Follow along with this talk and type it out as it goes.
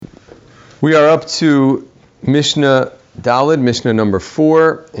We are up to Mishnah Daled, Mishnah number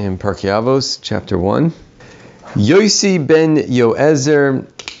 4 in Pirkei Avos, chapter 1. Yosi ben Yoezer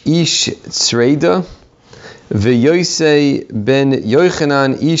ish Tzreida, veYosei ben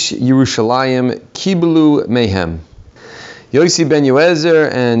Yochanan ish Yerushalayim kiblu mehem. Yosi ben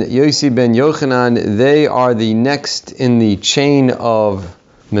Yoezer and Yosi ben Yochanan, they are the next in the chain of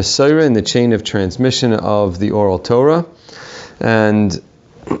Mesorah, in the chain of transmission of the oral Torah. And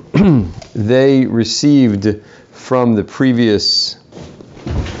they received from the previous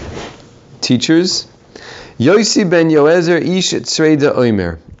teachers. Yosi ben Yoezer ish Tzreida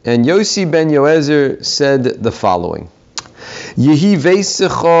omer. And Yosi ben Yoezer said the following: Yehi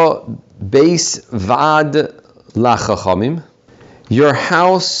veisecha beis vad lachachamim. Your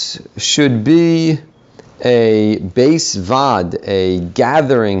house should be a beis vad, a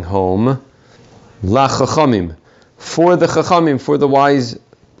gathering home, lachachamim, for the chachamim, for the wise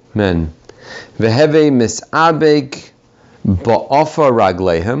men. Veheve misabek ba'afa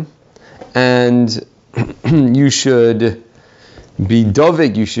raglehem, and you should be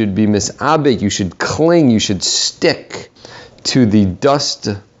dovek, you should be misabek, you should cling, you should stick to the dust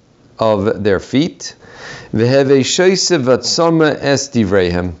of their feet. Veheve shoyse vatzama es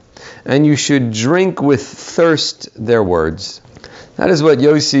divreihem, and you should drink with thirst their words. That is what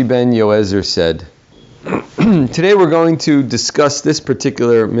Yosi ben Yoezer said. Today we're going to discuss this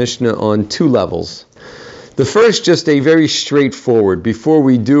particular Mishnah on two levels. The first, just a very straightforward, before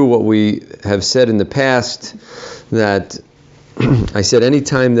we do what we have said in the past, that I said any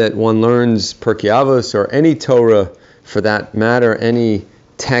time that one learns Pirkei Avos or any Torah for that matter, any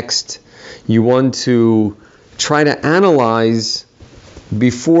text, you want to try to analyze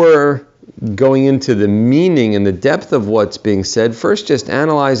before going into the meaning and the depth of what's being said. First, just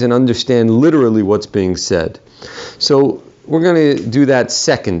analyze and understand literally what's being said. So we're going to do that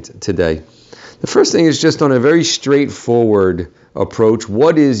second today. The first thing is just on a very straightforward approach.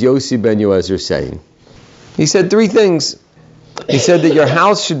 What is Yosi ben Yoezer saying? He said three things. He said that your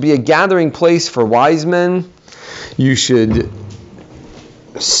house should be a gathering place for wise men. You should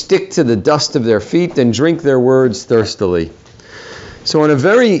stick to the dust of their feet and drink their words thirstily. So on a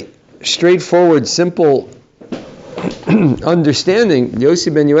very straightforward, simple understanding,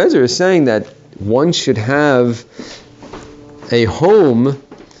 Yosi ben Yoezer is saying that one should have a home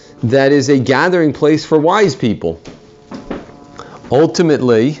that is a gathering place for wise people.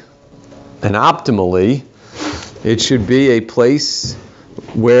 Ultimately and optimally, it should be a place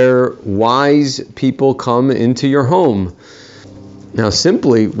where wise people come into your home. Now,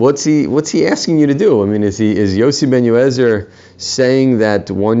 simply, what's he asking you to do? I mean, is Yosi ben Yoezer saying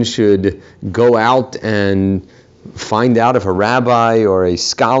that one should go out and find out if a rabbi or a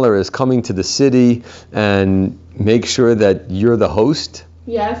scholar is coming to the city and make sure that you're the host?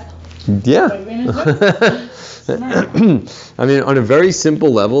 Yes. Yeah. I mean, on a very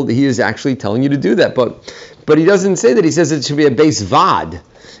simple level, he is actually telling you to do that. But he doesn't say that. He says it should be a beis vad.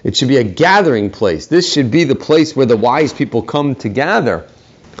 It should be a gathering place. This should be the place where the wise people come to gather.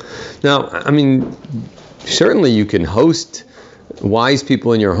 Now, I mean, certainly you can host wise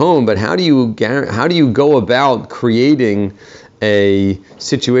people in your home, but how do you go about creating a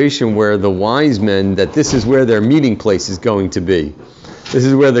situation where the wise men, that this is where their meeting place is going to be? This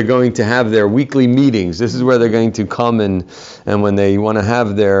is where they're going to have their weekly meetings. This is where they're going to come and when they want to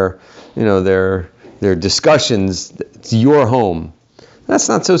have their discussions, it's your home. That's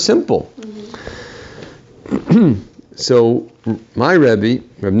not so simple. Mm-hmm. So my Rebbe,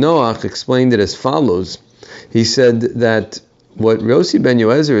 Reb Noach, explained it as follows. He said that what Yosi ben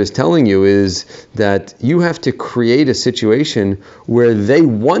Yoezer is telling you is that you have to create a situation where they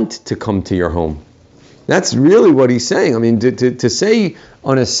want to come to your home. That's really what he's saying. I mean, to say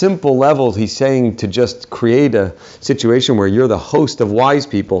on a simple level, he's saying to just create a situation where you're the host of wise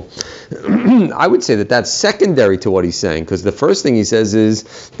people. I would say that that's secondary to what he's saying, because the first thing he says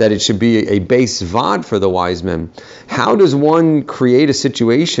is that it should be a beis vad for the wise men. How does one create a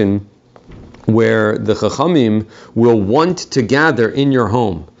situation where the chachamim will want to gather in your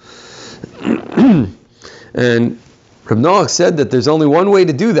home? And Reb Noach said that there's only one way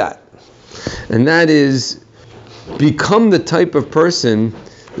to do that. And that is become the type of person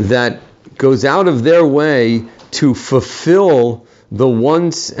that goes out of their way to fulfill the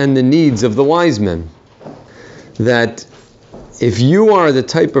wants and the needs of the wise men. That if you are the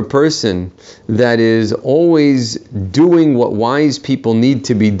type of person that is always doing what wise people need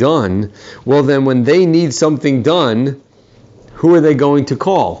to be done, well then when they need something done, who are they going to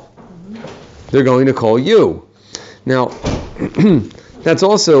call? They're going to call you. Now, that's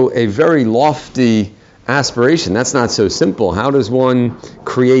also a very lofty aspiration. That's not so simple. How does one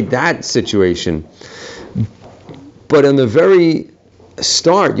create that situation? But in the very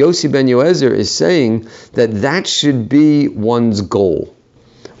start, Yossi ben Yoezer is saying that should be one's goal.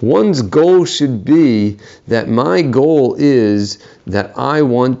 One's goal should be that my goal is that I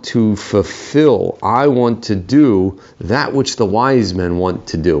want to fulfill, I want to do that which the wise men want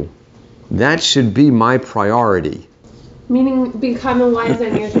to do. That should be my priority. Meaning become a wise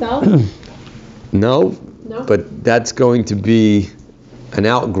man yourself? No, but that's going to be an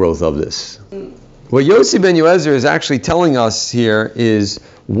outgrowth of this. What Yossi ben Yoezer is actually telling us here is,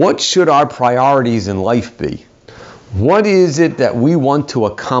 what should our priorities in life be? What is it that we want to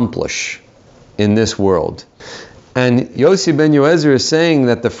accomplish in this world? And Yossi ben Yoezer is saying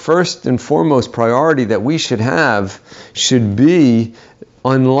that the first and foremost priority that we should have should be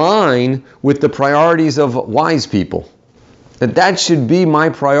in line with the priorities of wise people. That should be my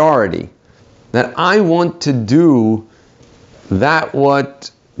priority. That I want to do that what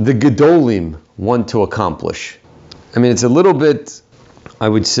the Gedolim want to accomplish. I mean, it's a little bit, I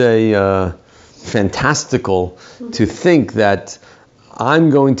would say, fantastical to think that I'm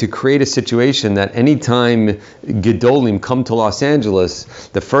going to create a situation that anytime Gedolim come to Los Angeles,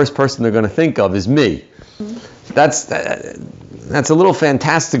 the first person they're going to think of is me. That's a little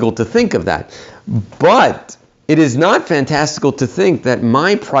fantastical to think of that. But it is not fantastical to think that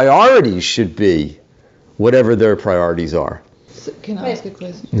my priorities should be whatever their priorities are. So can I ask a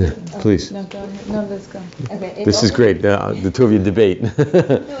question? Yeah, please. No, go ahead. No, let's go. Okay, This is great. The two of you debate.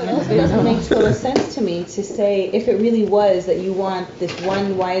 It also doesn't make total sense to me to say, if it really was that you want this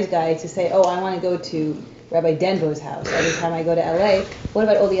one wise guy to say, oh, I want to go to Rabbi Denbo's house every time I go to LA, what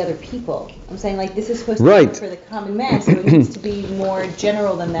about all the other people? I'm saying, like, this is supposed to be for the common man, so it needs to be more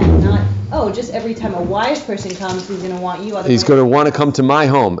general than that, not, oh, just every time a wise person comes, he's going to want you. He's going to want to come to my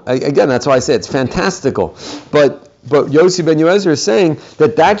home. Again, that's why I say it's fantastical. But Yossi ben Yoezer is saying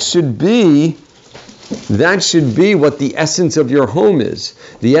that should be what the essence of your home is.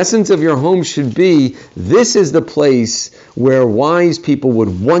 The essence of your home should be, this is the place where wise people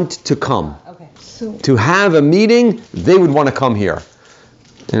would want to come. Okay. To have a meeting, they would want to come here.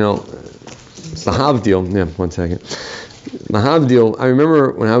 You know, Mahavdil, one second. Mahavdil, I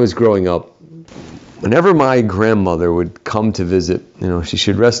remember when I was growing up, whenever my grandmother would come to visit, she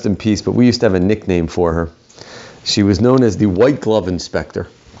should rest in peace, but we used to have a nickname for her. She was known as the white glove inspector.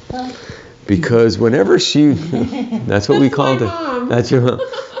 Because whenever that's what we called her. That's your mom.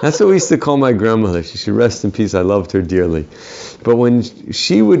 That's what we used to call my grandmother. She should rest in peace. I loved her dearly. But when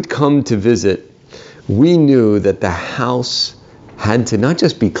she would come to visit, we knew that the house had to not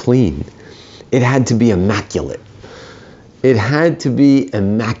just be clean, it had to be immaculate. It had to be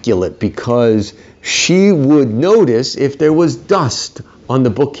immaculate because she would notice if there was dust on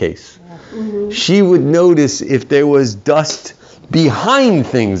the bookcase. Mm-hmm. She would notice if there was dust behind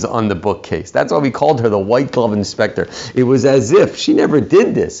things on the bookcase. That's why we called her the white glove inspector. It was as if, she never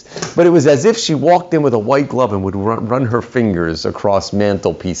did this, but it was as if she walked in with a white glove and would run her fingers across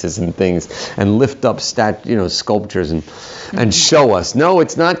mantelpieces and things and lift up sculptures and show us, no,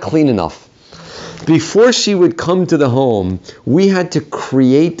 it's not clean enough. Before she would come to the home, we had to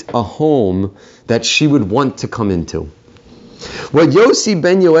create a home that she would want to come into. What Yossi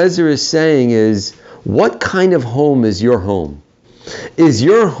ben Yoezer is saying is, what kind of home is your home? Is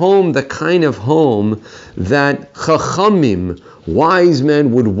your home the kind of home that Chachamim, wise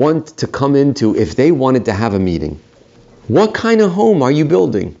men, would want to come into if they wanted to have a meeting? What kind of home are you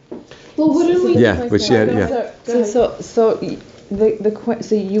building? Well, what do we? Yeah, but she had So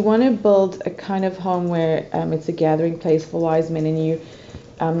you want to build a kind of home where it's a gathering place for wise men, and you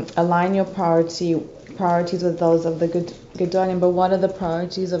align your priorities with those of the Gedolim. But what are the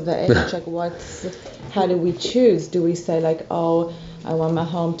priorities of the age? Like, how do we choose? Do we say like, oh, I want my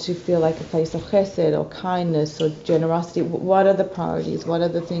home to feel like a place of chesed or kindness or generosity? What are the priorities? What are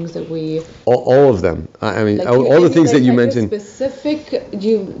the things that we? All of them. I mean, all the things that you mentioned. Specific.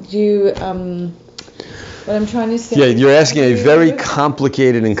 Do you what I'm trying to say. Yeah, you're asking a very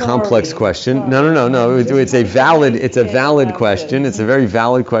complicated and complex question. No. It's a valid question. It's a very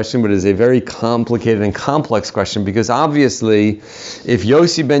valid question, but it's a very complicated and complex question, because obviously, if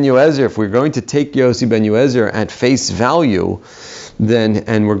we're going to take Yossi ben Yoezer at face value,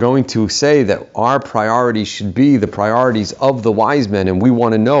 and we're going to say that our priorities should be the priorities of the wise men, and we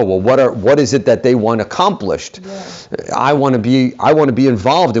want to know, well, what is it that they want accomplished? Yeah. I want to be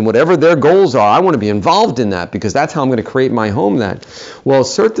involved in whatever their goals are. I want to be involved in that, because that's how I'm going to create my home. Well,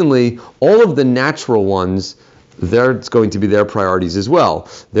 certainly all of the natural ones, there's going to be their priorities as well.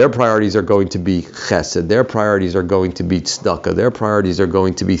 Their priorities are going to be chesed. Their priorities are going to be tzedakah. Their priorities are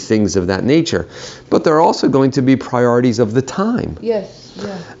going to be things of that nature. But they're also going to be priorities of the time. Yes,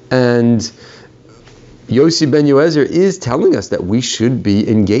 yeah. And Yossi Ben Yoezer is telling us that we should be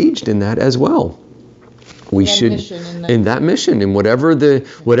engaged in that as well. We should in that mission, in whatever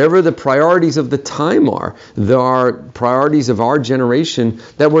the priorities of the time are. There are priorities of our generation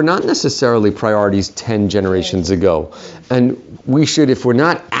that were not necessarily priorities 10 generations ago. And we should, if we're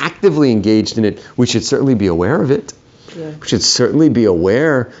not actively engaged in it, we should certainly be aware of it. Yeah. We should certainly be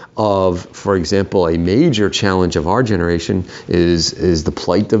aware of, for example, a major challenge of our generation is the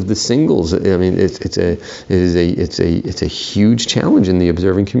plight of the singles. I mean, it's a huge challenge in the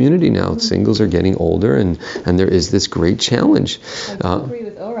observing community now. Mm-hmm. Singles are getting older, and there is this great challenge. I do agree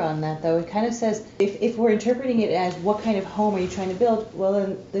with Ora on that, though. It kind of says if we're interpreting it as what kind of home are you trying to build, well,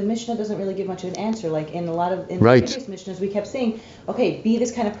 then the Mishnah doesn't really give much of an answer. Like in the previous Mishnahs, we kept saying, okay, be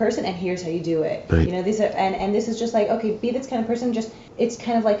this kind of person, and here's how you do it. Right. You know, these are and this is just like, okay, be this kind of person. Just it's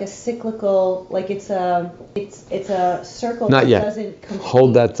kind of like a cyclical, like it's a circle. Not that yet. Doesn't complete.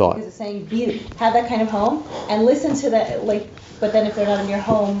 Hold that thought. Because it's saying have that kind of home and listen to that, like. But then if they're not in your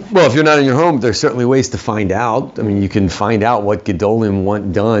home... Well, if you're not in your home, there's certainly ways to find out. I mean, you can find out what Gedolim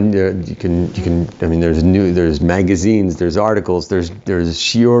want done. You can. I mean, there's magazines, there's articles, there's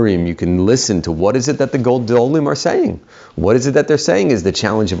shiurim. You can listen to what is it that the Gedolim are saying. What is it that they're saying is the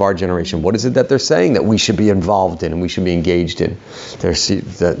challenge of our generation? What is it that they're saying that we should be involved in and we should be engaged in?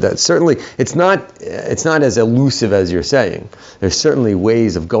 That certainly, it's not as elusive as you're saying. There's certainly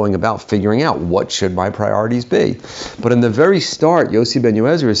ways of going about figuring out what should my priorities be. But in the very start, Yossi Ben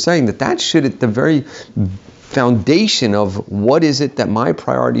Yoezer is saying that should, at the very foundation of what is it that my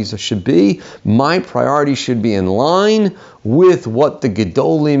priorities should be, my priorities should be in line with what the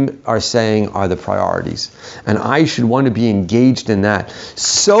Gedolim are saying are the priorities. And I should want to be engaged in that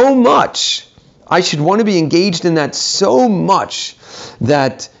so much. I should want to be engaged in that so much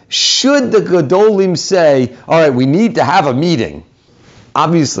that should the Gedolim say, all right, we need to have a meeting.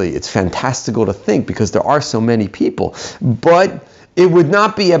 Obviously, it's fantastical to think because there are so many people, but it would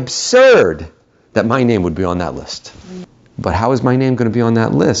not be absurd that my name would be on that list. But how is my name going to be on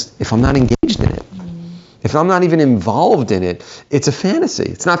that list if I'm not engaged in it? If I'm not even involved in it, it's a fantasy.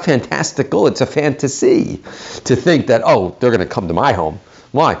 It's not fantastical, it's a fantasy to think that, oh, they're going to come to my home.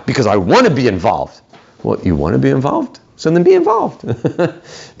 Why? Because I want to be involved. Well, you want to be involved? So then be involved.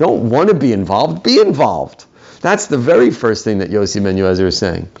 Don't want to be involved, be involved. That's the very first thing that Yossi Ben Yoezer is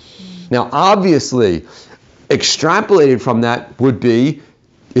saying. Now, obviously, extrapolated from that would be,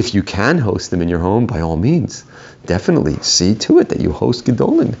 if you can host them in your home, by all means, definitely see to it that you host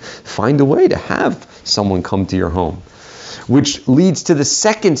Gedolim. Find a way to have someone come to your home. Which leads to the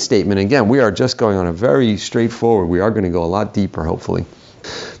second statement. Again, we are just going on a very straightforward. We are going to go a lot deeper, hopefully.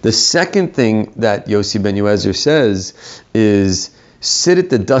 The second thing that Yossi Ben Yoezer says is, sit at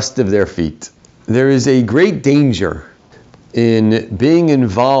the dust of their feet. There is a great danger in being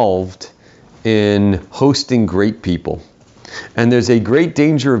involved in hosting great people. And there's a great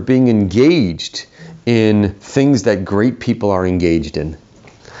danger of being engaged in things that great people are engaged in.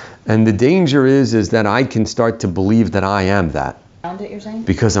 And the danger is that I can start to believe that I am that. Around it, you're saying?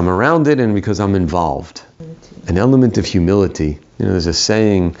 Because I'm around it and because I'm involved. An element of humility. You know, there's a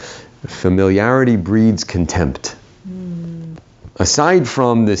saying, familiarity breeds contempt. Aside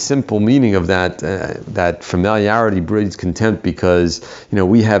from the simple meaning of that familiarity breeds contempt because, you know,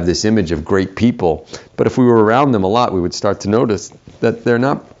 we have this image of great people, but if we were around them a lot, we would start to notice that they're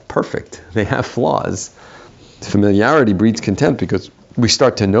not perfect. They have flaws. Familiarity breeds contempt because we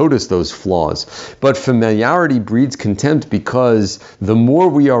start to notice those flaws. But familiarity breeds contempt because the more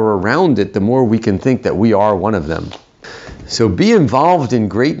we are around it, the more we can think that we are one of them. So be involved in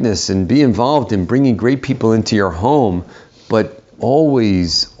greatness and be involved in bringing great people into your home, but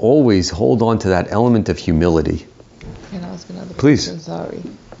always hold on to that element of humility. Can I ask another Please. question? Sorry.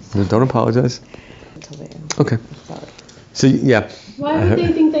 No, don't apologize. Until the end. Okay. Sorry. So, yeah. Why would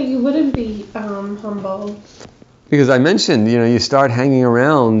they think that you wouldn't be humble? Because I mentioned, you know, you start hanging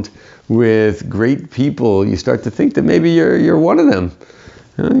around with great people, you start to think that maybe you're one of them.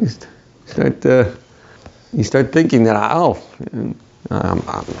 You know, you start thinking that,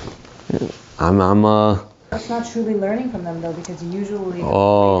 I'm That's not truly learning from them, though, because usually the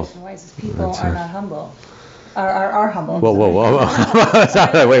greatest and wisest people are not humble. Are humble. Whoa.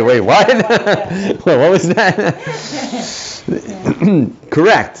 Wait, what? What was that?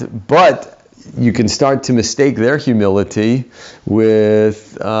 Correct. But you can start to mistake their humility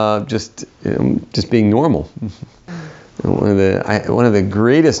with just being normal. One of the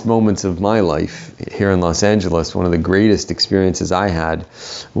greatest moments of my life here in Los Angeles, one of the greatest experiences I had,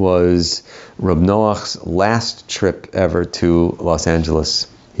 was Reb Noach's last trip ever to Los Angeles.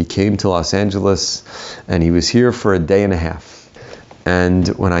 He came to Los Angeles and he was here for a day and a half. And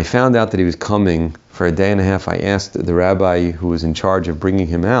when I found out that he was coming for a day and a half, I asked the rabbi who was in charge of bringing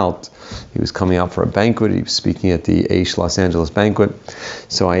him out. He was coming out for a banquet. He was speaking at the Aish Los Angeles banquet.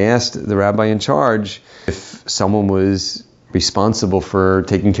 So I asked the rabbi in charge if someone was responsible for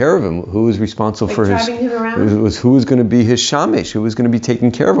taking care of him. Who was responsible for driving him around? Who was going to be his shamish? Who was going to be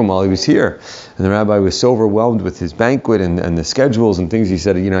taking care of him while he was here? And the rabbi was so overwhelmed with his banquet and the schedules and things. He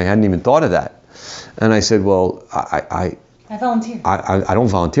said, I hadn't even thought of that. And I said, well, I volunteer. I don't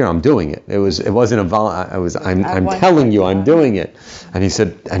volunteer. I'm doing it. It wasn't a I'm telling you, I'm doing it. And he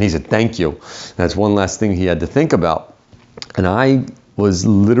said, thank you. That's one last thing he had to think about. And I was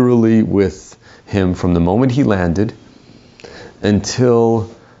literally with him from the moment he landed until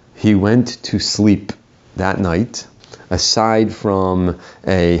he went to sleep that night, aside from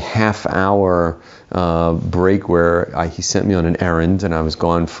a half-hour break where he sent me on an errand and I was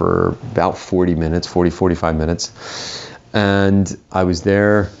gone for about 45 minutes. And I was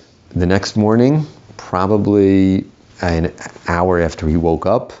there the next morning, probably an hour after he woke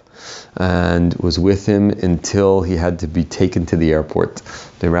up, and was with him until he had to be taken to the airport.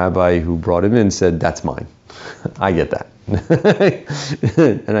 The rabbi who brought him in said, that's mine. I get that.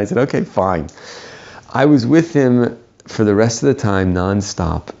 And I said, okay, fine. I was with him for the rest of the time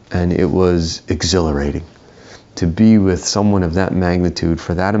nonstop, and it was exhilarating to be with someone of that magnitude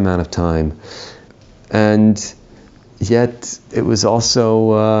for that amount of time. And yet it was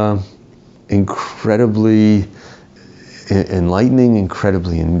also incredibly enlightening,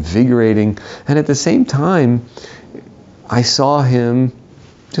 incredibly invigorating, and at the same time, I saw him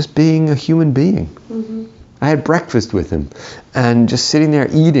just being a human being. Mm-hmm. I had breakfast with him, and just sitting there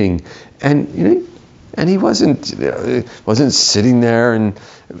eating, and and he wasn't sitting there, and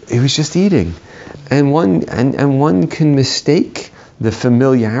he was just eating, and one can mistake the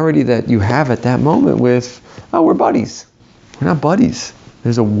familiarity that you have at that moment with, oh, we're buddies. We're not buddies.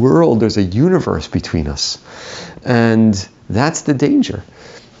 There's a world, there's a universe between us. And that's the danger.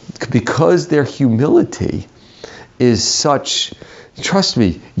 Because their humility is such, trust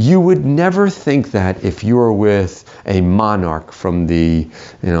me, you would never think that if you were with a monarch from the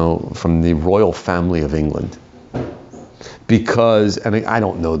royal family of England. Because, I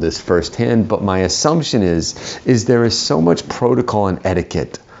don't know this firsthand, but my assumption is there is so much protocol and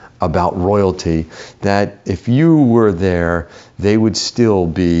etiquette about royalty that if you were there, they would still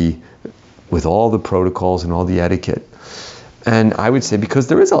be with all the protocols and all the etiquette. And I would say because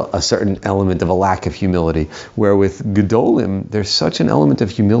there is a certain element of a lack of humility, where with Gedolim, there's such an element of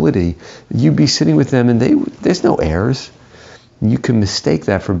humility, you'd be sitting with them and there's no airs. You can mistake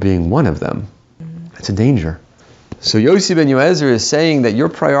that for being one of them. It's a danger. So Yossi ben Yoezer is saying that your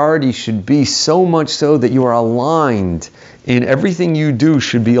priority should be so much so that you are aligned in everything you do,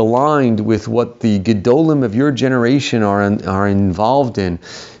 should be aligned with what the Gedolim of your generation are involved in.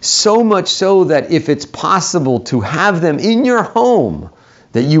 So much so that if it's possible to have them in your home,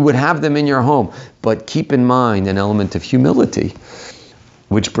 that you would have them in your home. But keep in mind an element of humility.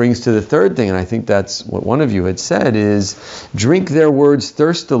 Which brings to the third thing, and I think that's what one of you had said, is drink their words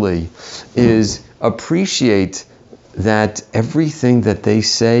thirstily, is appreciate that everything that they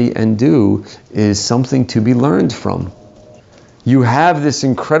say and do is something to be learned from. You have this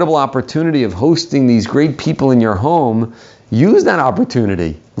incredible opportunity of hosting these great people in your home. Use that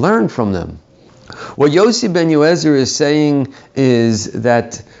opportunity. Learn from them. What Yossi ben Yoezer is saying is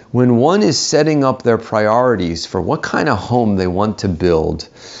that when one is setting up their priorities for what kind of home they want to build,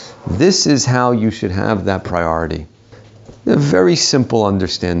 this is how you should have that priority. A very simple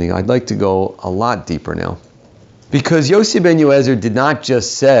understanding. I'd like to go a lot deeper now. Because Yossi ben Yoezer did not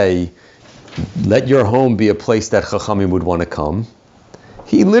just say, let your home be a place that Chachamim would want to come.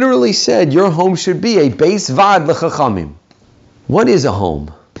 He literally said, your home should be a beis vad l'Chachamim. What is a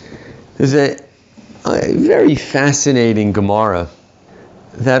home? There's a very fascinating Gemara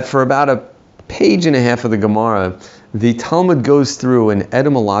that for about a page and a half of the Gemara, the Talmud goes through an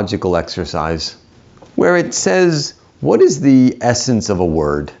etymological exercise where it says, what is the essence of a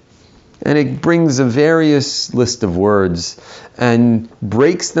word? And it brings a various list of words and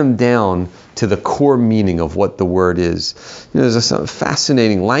breaks them down to the core meaning of what the word is. There's a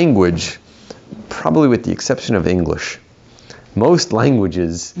fascinating language, probably with the exception of English. Most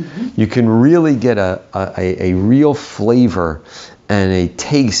languages, you can really get a real flavor and a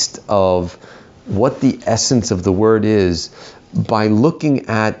taste of what the essence of the word is by looking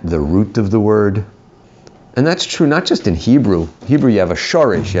at the root of the word, And that's true not just in Hebrew. Hebrew, you have a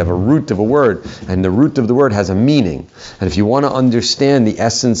shorish, you have a root of a word, and the root of the word has a meaning. And if you want to understand the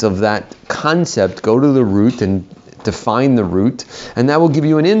essence of that concept, go to the root and define the root, and that will give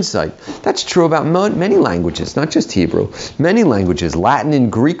you an insight. That's true about many languages, not just Hebrew. Many languages, Latin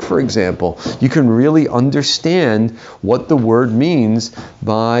and Greek, for example, you can really understand what the word means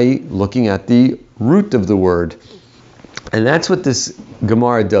by looking at the root of the word. And that's what this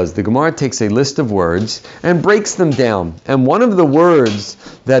Gemara does. The Gemara takes a list of words and breaks them down. And one of the words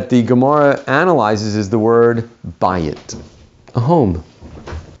that the Gemara analyzes is the word bayit, a home.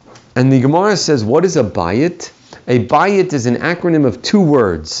 And the Gemara says, what is a bayit? A bayit is an acronym of two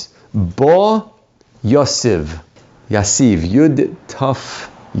words. Bo Yosiv. Yasiv. Yud Taf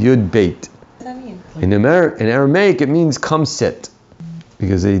Yud Beit. What does that mean? In Aramaic, it means come sit.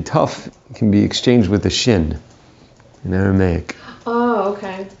 Because a taf can be exchanged with a shin. In Aramaic. Oh,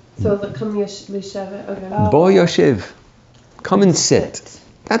 okay. So the come yeshiva. Okay. Bo Yoshiv. Come and sit.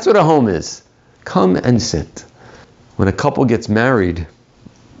 That's what a home is. Come and sit. When a couple gets married,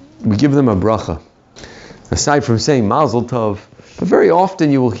 we give them a bracha. Aside from saying Mazel Tov, but very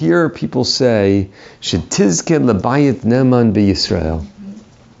often you will hear people say, Shetizke lebayit ne'eman b'Yisrael.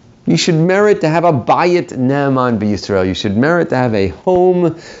 You should merit to have a bayit ne'eman b'Yisrael. You should merit to have a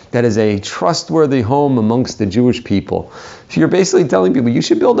home that is a trustworthy home amongst the Jewish people. So you're basically telling people, you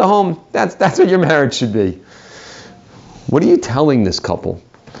should build a home. That's what your marriage should be. What are you telling this couple?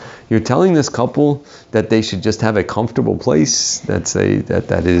 You're telling this couple that they should just have a comfortable place that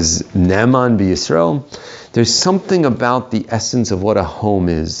is ne'eman b'Yisrael. There's something about the essence of what a home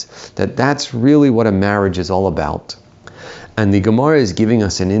is, that's really what a marriage is all about. And the Gemara is giving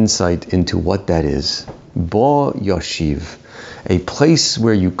us an insight into what that is. Bo Yoshiv, a place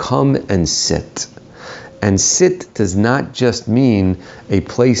where you come and sit. And sit does not just mean a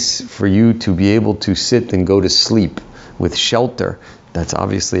place for you to be able to sit and go to sleep with shelter. That's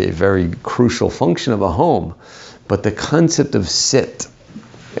obviously a very crucial function of a home. But the concept of sit,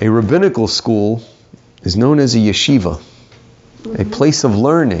 a rabbinical school is known as a yeshiva, a place of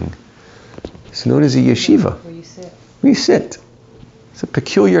learning. It's known as a yeshiva. Where you sit. Where you sit. It's a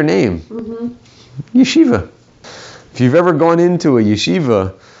peculiar name. Yeshiva. If you've ever gone into a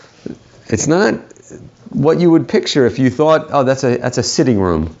yeshiva, it's not what you would picture if you thought, oh, that's a sitting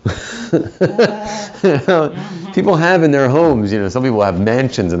room. People have in their homes, some people have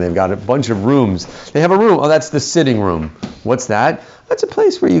mansions and they've got a bunch of rooms. They have a room, oh, that's the sitting room. What's that? That's a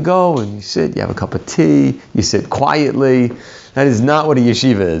place where you go and you sit, you have a cup of tea, you sit quietly. That is not what a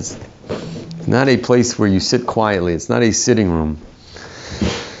yeshiva is. It's not a place where you sit quietly. It's not a sitting room.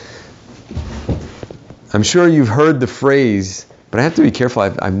 I'm sure you've heard the phrase, but I have to be careful.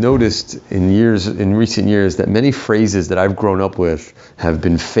 I've noticed in recent years, that many phrases that I've grown up with have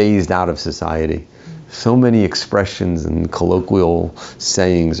been phased out of society. So many expressions and colloquial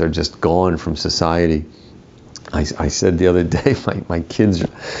sayings are just gone from society. I said the other day, my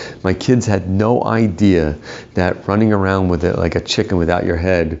kids had no idea that running around with it like a chicken without your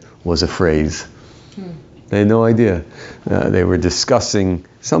head was a phrase. They had no idea. They were discussing,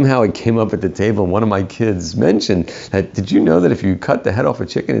 somehow it came up at the table, and one of my kids mentioned that, did you know that if you cut the head off a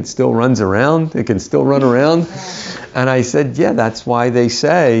chicken, it still runs around? It can still run around? And I said, yeah, that's why they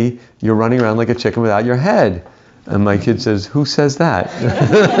say you're running around like a chicken without your head. And my kid says, who says that?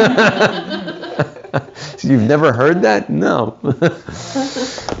 So you've never heard that? No.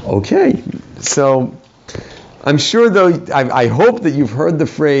 Okay. So I'm sure, though, I hope that you've heard the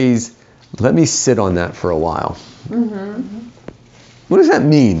phrase, let me sit on that for a while. What does that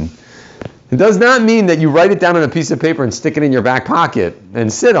mean? It does not mean that you write it down on a piece of paper and stick it in your back pocket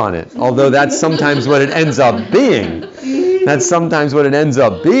and sit on it, although that's sometimes what it ends up being. That's sometimes what it ends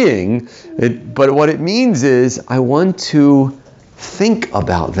up being. But what it means is, I want to think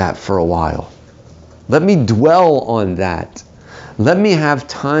about that for a while. Let me dwell on that. Let me have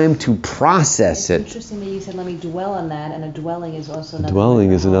time to process it. Interesting that you said, let me dwell on that, and a dwelling is also another Dwelling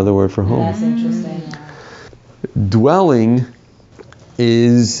word is another word for home. That's interesting. Dwelling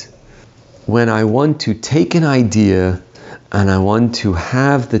is when I want to take an idea and I want to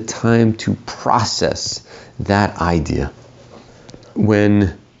have the time to process that idea.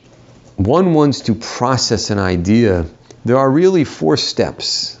 When one wants to process an idea, there are really 4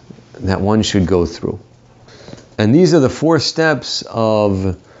 steps that one should go through. And these are the 4 steps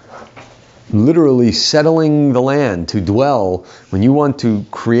of literally settling the land, to dwell. When you want to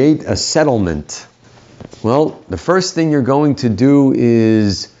create a settlement, well, the first thing you're going to do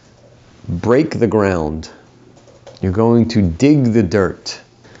is break the ground. You're going to dig the dirt.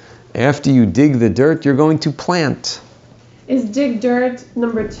 After you dig the dirt, you're going to plant. Is dig dirt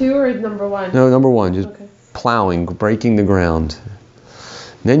number 2 or number 1? No, number 1. Just Okay. plowing, breaking the ground.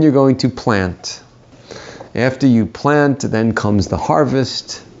 Then you're going to plant. After you plant, then comes the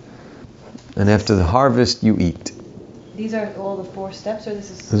harvest. And after the harvest, you eat. These are all the 4 steps, or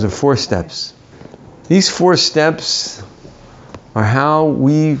this is? Those are 4 steps. These 4 steps are how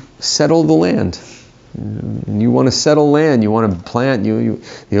we settle the land. You want to settle land, you want to plant,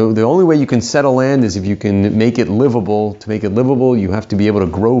 the only way you can settle land is if you can make it livable. To make it livable, you have to be able to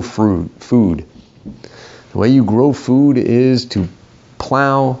grow food. The way you grow food is to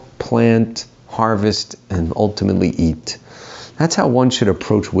plow, plant, harvest, and ultimately eat. That's how one should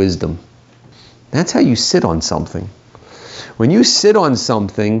approach wisdom. That's how you sit on something. When you sit on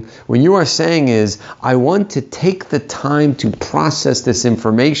something, what you are saying is, I want to take the time to process this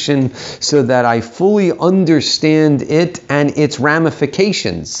information so that I fully understand it and its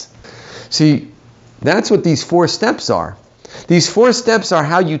ramifications. See, that's what these 4 steps are. These 4 steps are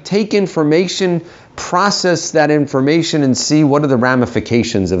how you take information, process that information, and see what are the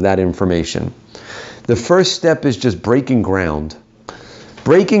ramifications of that information. The first step is just breaking ground.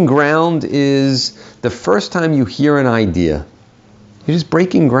 Breaking ground is the first time you hear an idea. You're just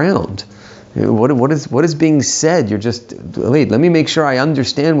breaking ground. What is being said? You're just, wait, let me make sure I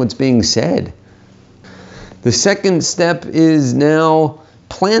understand what's being said. The second step is now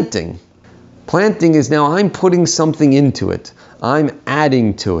planting. Planting is now I'm putting something into it. I'm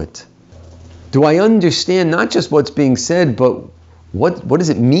adding to it. Do I understand not just what's being said, but what does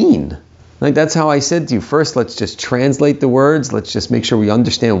it mean? Like that's how I said to you, first let's just translate the words. Let's just make sure we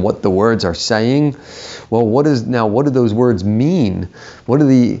understand what the words are saying. Well, what do those words mean?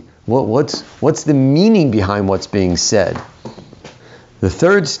 What's the meaning behind what's being said? The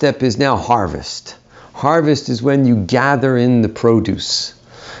third step is now harvest. Harvest is when you gather in the produce.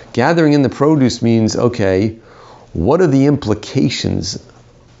 Gathering in the produce means, okay, what are the implications?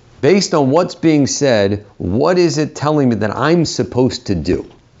 Based on what's being said, what is it telling me that I'm supposed to do?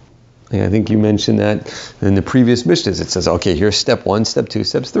 I think you mentioned that in the previous Mishnahs. It says, okay, here's step 1, step 2,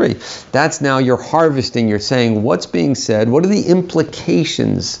 step 3. That's now you're harvesting. You're saying what's being said. What are the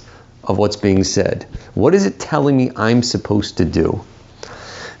implications of what's being said? What is it telling me I'm supposed to do?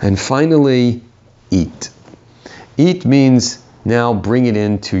 And finally, eat. Eat means now bring it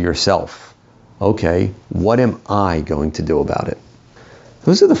into yourself. Okay, what am I going to do about it?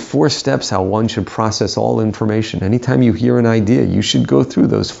 Those are the 4 steps how one should process all information. Anytime you hear an idea, you should go through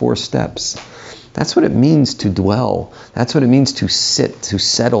those 4 steps. That's what it means to dwell. That's what it means to sit, to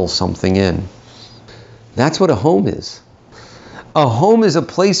settle something in. That's what a home is. A home is a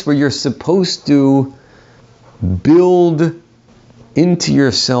place where you're supposed to build into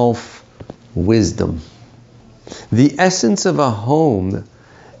yourself wisdom. The essence of a home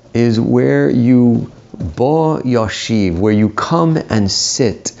is where you Bo Yashiv, where you come and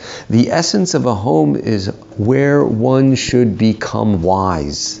sit. The essence of a home is where one should become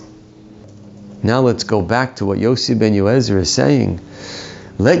wise. Now let's go back to what Yossi ben Yoezer is saying.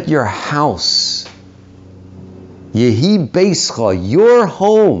 Let your house, Yehi Beischa, your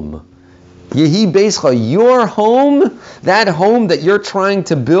home, Yehi Beischa, your home, that home that you're trying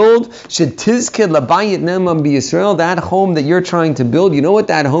to build, Shetizked Labayit Nemam B'Yisrael, that home that you're trying to build, you know what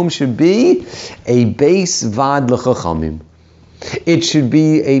that home should be? A Beis Vad L'Chachamim. It should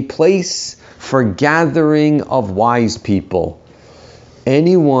be a place for gathering of wise people.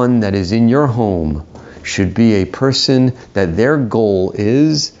 Anyone that is in your home should be a person that their goal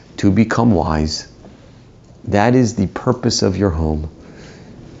is to become wise. That is the purpose of your home.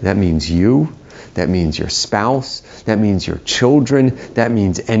 That means you, that means your spouse, that means your children, that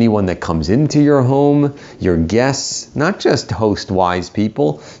means anyone that comes into your home, your guests, not just host wise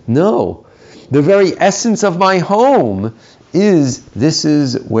people. No, the very essence of my home is this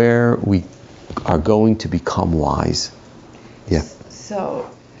is where we are going to become wise. Yeah. So,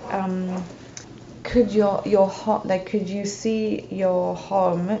 could your home, like, could you see your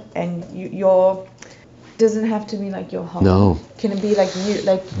home and your doesn't have to be like your home. No. Can it be like you,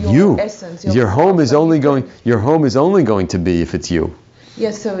 like your essence? Your home is only going to be if it's you. Yeah.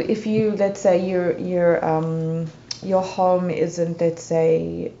 So if you, let's say your home isn't, let's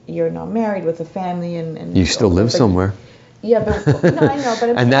say you're not married with a family and you still live somewhere. Yeah, but no, I know,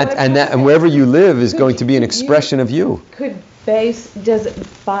 but and wherever you live is going to be an expression of you. Could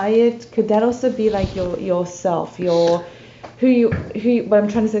that also be like yourself, who you, what I'm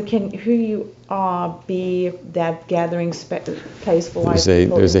trying to say, who you are be that gathering place for wise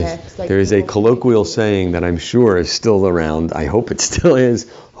people? There is a colloquial saying that I'm sure is still around. I hope it still is.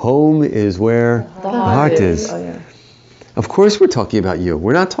 Home is where the heart is. Oh, yeah. Of course we're talking about you.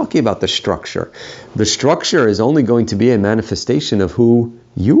 We're not talking about the structure. The structure is only going to be a manifestation of who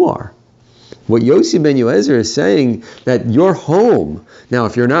you are. What Yossi ben Yoezer is saying, that your home, now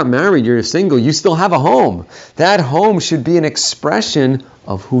if you're not married, you're single, you still have a home. That home should be an expression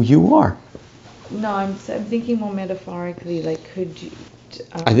of who you are. No, I'm thinking more metaphorically. Like, could you?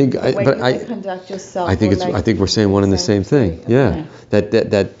 I think, the way but you I conduct yourself. I think or it's. like I think we're saying one and the same thing. Okay. Yeah,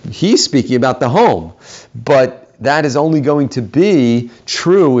 that he's speaking about the home, but that is only going to be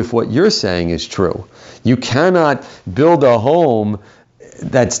true if what you're saying is true. You cannot build a home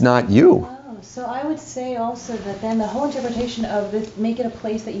that's not you. Oh, so I would say also that then the whole interpretation of this, make it a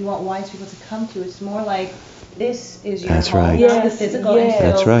place that you want wise people to come to, it's more like this is your That's home, right. not the Yes, physical. yes. And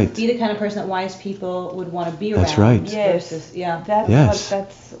so That's right. be the kind of person that wise people would want to be around. That's right. Yes. Versus, yeah. That's Yes.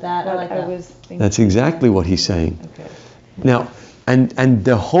 That, I what like that. was thinking. That's exactly what he's saying. Okay. Now, and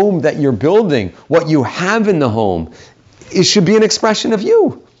the home that you're building, what you have in the home, it should be an expression of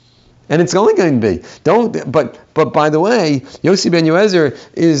you. And it's only going to be. But by the way, Yossi ben Yoezer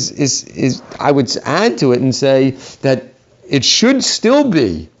is I would add to it and say that it should still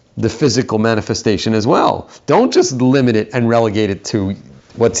be the physical manifestation as well. Don't just limit it and relegate it to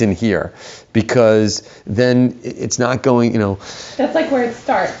what's in here, because then it's not going, That's like where it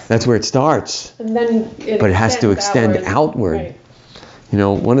starts. that's where it starts. And then But it has to extend outward. Right.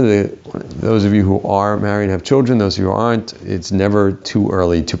 Those of you who are married and have children, those of you who aren't, it's never too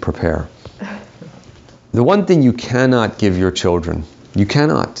early to prepare. The one thing you cannot give your children, you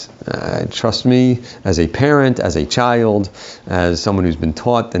cannot, trust me, as a parent, as a child, as someone who's been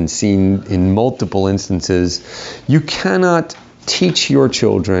taught and seen in multiple instances, you cannot teach your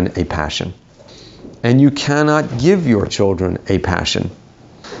children a passion. And you cannot give your children a passion.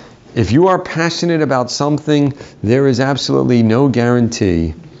 If you are passionate about something, there is absolutely no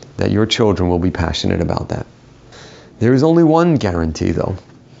guarantee that your children will be passionate about that. There is only one guarantee, though,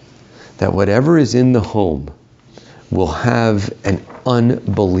 that whatever is in the home will have an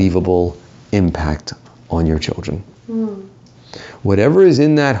unbelievable impact on your children. Whatever is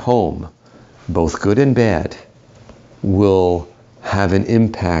in that home, both good and bad, will have an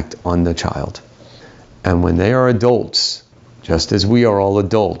impact on the child. And when they are adults, just as we are all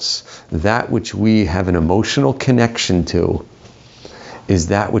adults, that which we have an emotional connection to is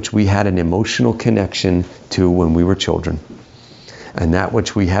that which we had an emotional connection to when we were children. And that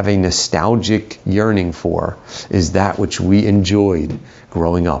which we have a nostalgic yearning for is that which we enjoyed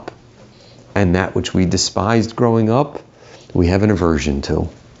growing up. And that which we despised growing up, we have an aversion to.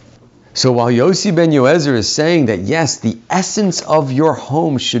 So while Yossi ben Yoezer is saying that yes, the essence of your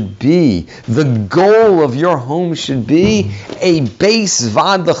home should be, the goal of your home should be a base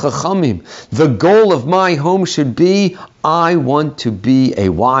vad l'chachamim. The goal of my home should be, I want to be a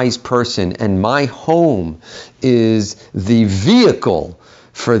wise person, and my home is the vehicle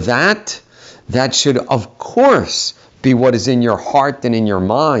for that. That should, of course, be what is in your heart and in your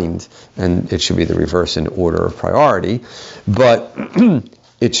mind, and it should be the reverse in order of priority, but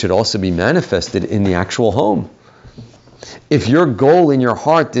it should also be manifested in the actual home. If your goal in your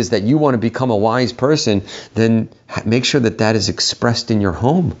heart is that you want to become a wise person, then make sure that that is expressed in your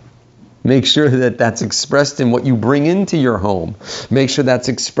home. Make sure that that's expressed in what you bring into your home. Make sure that's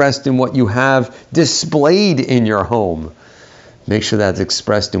expressed in what you have displayed in your home. Make sure that's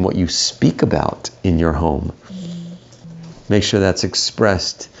expressed in what you speak about in your home. Make sure that's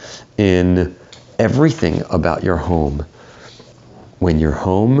expressed in everything about your home. When you're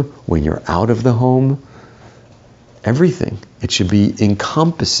home, when you're out of the home, everything. It should be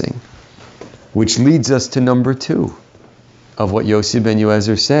encompassing. Which leads us to number 2 of what Yossi ben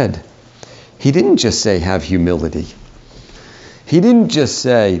Yoezer said. He didn't just say have humility. He didn't just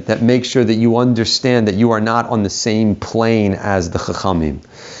say that make sure that you understand that you are not on the same plane as the Chachamim.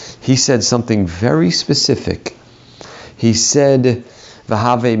 He said something very specific. He said,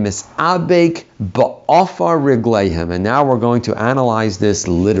 V'have mis'abek ba'afar rigleihem. And now we're going to analyze this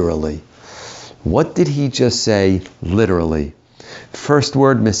literally. What did he just say literally? First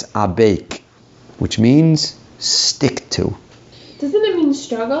word, mis'abek, which means stick to. Doesn't it mean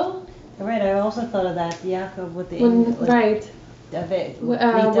struggle? Right, I also thought of that, Yaakov with the Right. David. When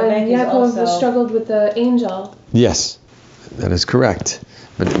Yaakov struggled with the angel. Yes, that is correct.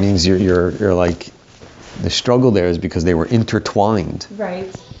 But it means you're like, the struggle there is because they were intertwined.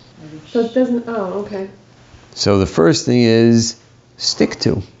 Right. So it doesn't, okay. So the first thing is stick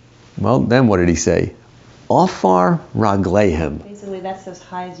to. Well, then what did he say? Afar ragleihem. Basically, that's as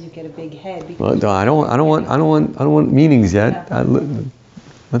high as you get a big head. Well, I don't want meanings yet. Yeah.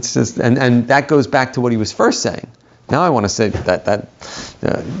 Let's just and that goes back to what he was first saying. Now I want to say that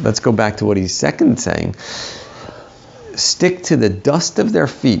let's go back to what he's second saying. Stick to the dust of their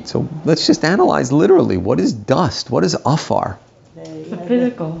feet. So let's just analyze literally. What is dust? What is afar?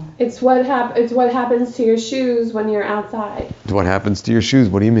 Physical. It's what happens to your shoes when you're outside. What happens to your shoes?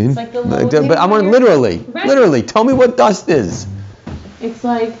 What do you mean? It's like the low But I want literally. Right. Literally. Tell me what dust is. It's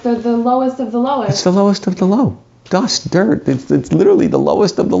like the lowest of the lowest. It's the lowest of the low. Dust, dirt. It's literally the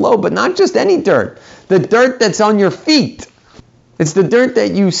lowest of the low, but not just any dirt. The dirt that's on your feet. It's the dirt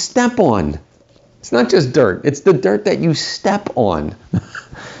that you step on. It's not just dirt. It's the dirt that you step on.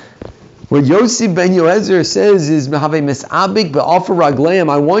 What Yossi ben Yoezer says is, "Have misabik be'ofer ragleim."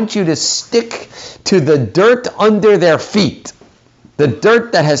 I want you to stick to the dirt under their feet. The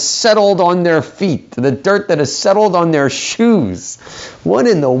dirt that has settled on their feet. The dirt that has settled on their shoes. What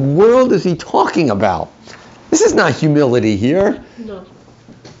in the world is he talking about? This is not humility here. No.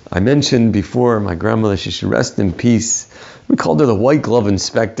 I mentioned before my grandmother, she should rest in peace. We called her the white glove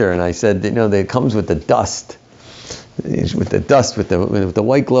inspector, and I said, that it comes with the dust. With the dust, with the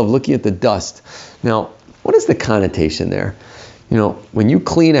white glove, looking at the dust. Now, what is the connotation there? When you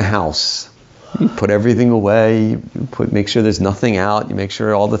clean a house, you put everything away, make sure there's nothing out, you make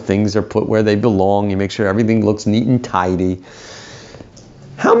sure all the things are put where they belong, you make sure everything looks neat and tidy.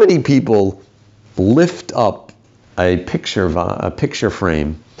 How many people lift up a picture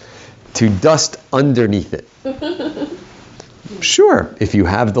frame to dust underneath it? Sure, if you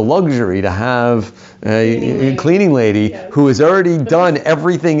have the luxury to have a cleaning lady who has already done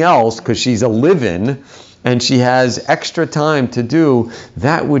everything else because she's a live-in and she has extra time to do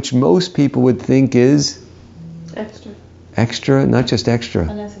that which most people would think is extra, not just extra,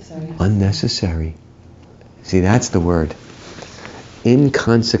 unnecessary. See, that's the word.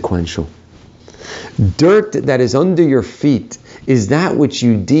 Inconsequential. Dirt that is under your feet is that which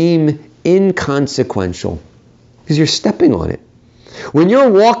you deem inconsequential because you're stepping on it. When you're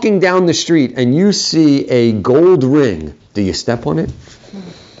walking down the street and you see a gold ring, do you step on it?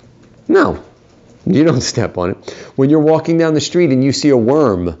 No, you don't step on it. When you're walking down the street and you see a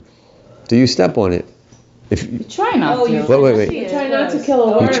worm, do you step on it? You try not to. Wait. You try not to kill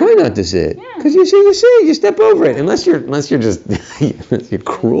a worm. You try not to see it because you step over it. Unless you're just you're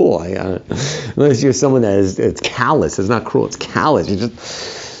cruel. Unless you're someone that it's callous. It's not cruel. It's callous.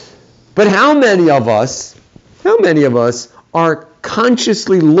 But how many of us are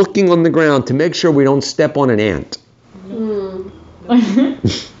consciously looking on the ground to make sure we don't step on an ant?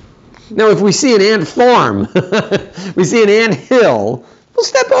 Now, if we see an ant farm, we see an ant hill, we'll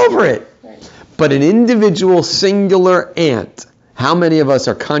step over it. But an individual singular ant, how many of us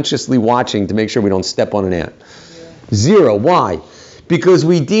are consciously watching to make sure we don't step on an ant? Zero. Why? Because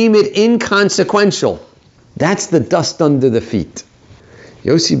we deem it inconsequential. That's the dust under the feet.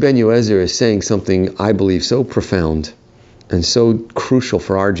 Yossi ben Yoezer is saying something I believe so profound and so crucial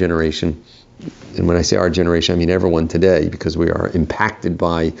for our generation. And when I say our generation, I mean everyone today, because we are impacted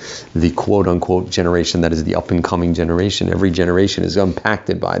by the quote-unquote generation that is the up-and-coming generation. Every generation is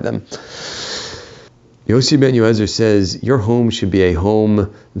impacted by them. Yossi ben Yoezer says, your home should be a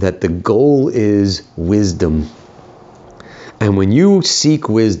home that the goal is wisdom. And when you seek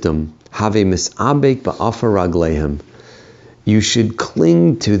wisdom, have a misabek ba'afar ragleihem, you should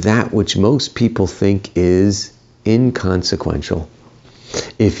cling to that which most people think is inconsequential.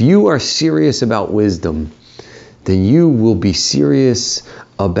 If you are serious about wisdom, then you will be serious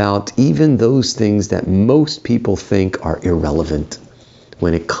about even those things that most people think are irrelevant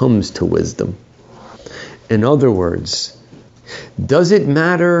when it comes to wisdom. In other words, does it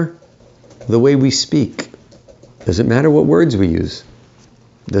matter the way we speak? Does it matter what words we use?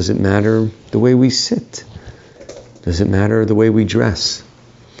 Does it matter the way we sit? Does it matter the way we dress?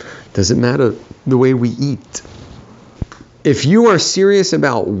 Does it matter the way we eat? If you are serious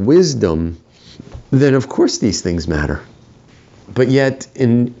about wisdom, then of course these things matter. But yet,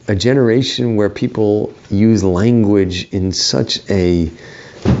 in a generation where people use language in such a...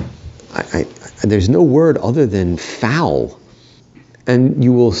 there's no word other than foul. And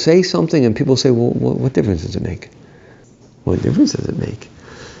you will say something and people say, well, what difference does it make? What difference does it make?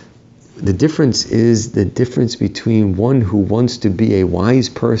 The difference is the difference between one who wants to be a wise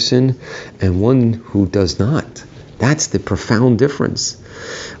person and one who does not. That's the profound difference.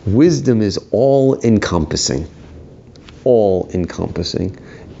 Wisdom is all-encompassing. All-encompassing.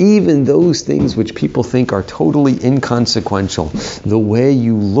 Even those things which people think are totally inconsequential. The way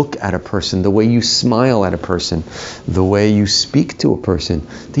you look at a person, the way you smile at a person, the way you speak to a person.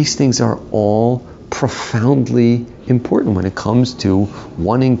 These things are all profoundly important when it comes to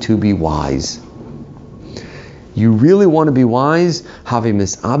wanting to be wise. You really want to be wise? Have a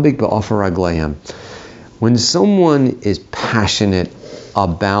misabik ba'afar ragleihem. When someone is passionate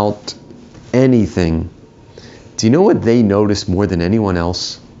about anything, do you know what they notice more than anyone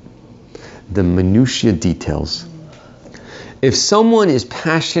else? The minutiae details. If someone is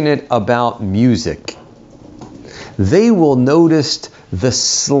passionate about music, they will notice the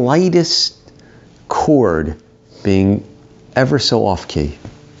slightest chord being ever so off key.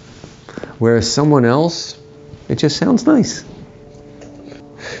 Whereas someone else, it just sounds nice.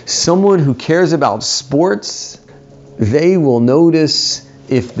 Someone who cares about sports, they will notice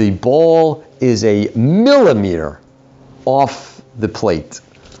if the ball is a millimeter off the plate,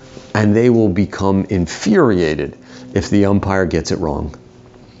 and they will become infuriated if the umpire gets it wrong.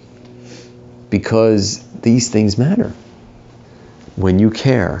 Because these things matter when you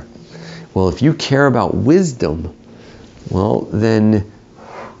care. Well, if you care about wisdom, well, then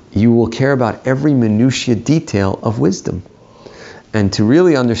you will care about every minutiae detail of wisdom. And to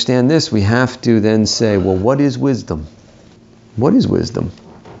really understand this, we have to then say, well, what is wisdom? What is wisdom?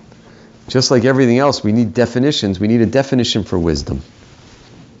 Just like everything else, we need definitions. We need a definition for wisdom.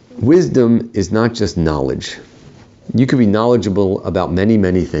 Wisdom is not just knowledge. You could be knowledgeable about many,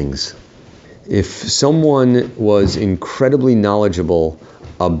 many things. If someone was incredibly knowledgeable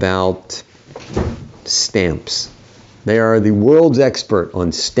about stamps, they are the world's expert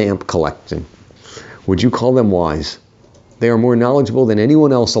on stamp collecting, would you call them wise? They are more knowledgeable than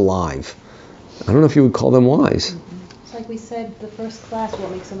anyone else alive. I don't know if you would call them wise. It's like we said the first class,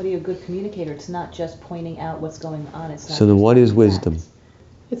 what makes somebody a good communicator? It's not just pointing out what's going on. It's not. So then what is wisdom?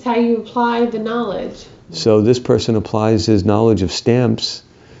 It's how you apply the knowledge. So this person applies his knowledge of stamps.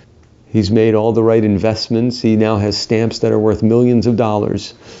 He's made all the right investments. He now has stamps that are worth millions of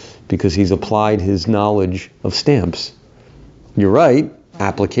dollars because he's applied his knowledge of stamps. You're right.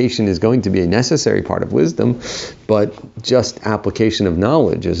 Application is going to be a necessary part of wisdom, but just application of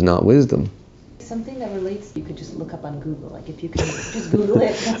knowledge is not wisdom. Something that relates, you could just look up on Google. Like if you can just Google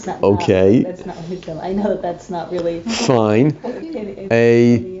it, that's not okay. That's not wisdom. I know that that's not really fine.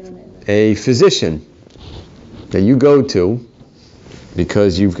 A physician that you go to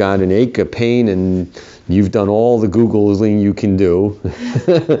because you've got an ache, a pain, and you've done all the Googling you can do,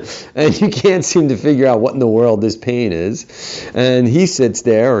 and you can't seem to figure out what in the world this pain is. And he sits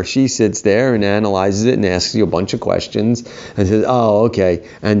there, or she sits there, and analyzes it and asks you a bunch of questions, and says, oh, okay,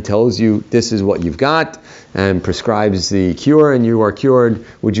 and tells you this is what you've got, and prescribes the cure, and you are cured.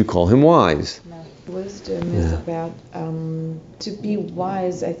 Would you call him wise? No. Wisdom is about, to be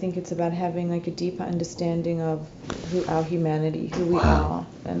wise, I think it's about having like a deeper understanding of our humanity, who we are.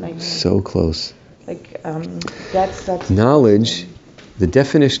 And like so close. Like that's knowledge. The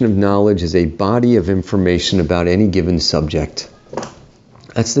definition of knowledge is a body of information about any given subject.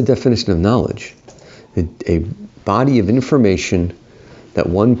 That's the definition of knowledge. A body of information that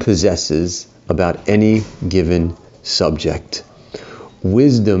one possesses about any given subject.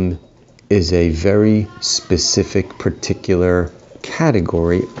 Wisdom is a very specific, particular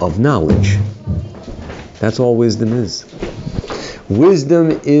category of knowledge. That's all wisdom is.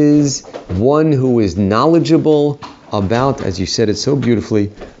 Wisdom is one who is knowledgeable about, as you said it so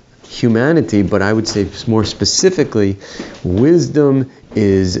beautifully, humanity, but I would say more specifically, wisdom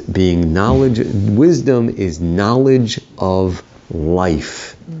is knowledge of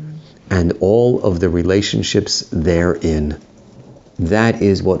life and all of the relationships therein. That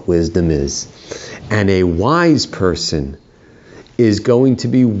is what wisdom is. And a wise person is going to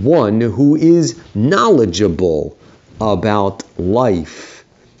be one who is knowledgeable about life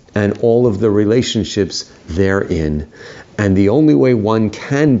and all of the relationships therein. And the only way one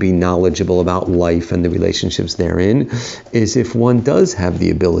can be knowledgeable about life and the relationships therein is if one does have the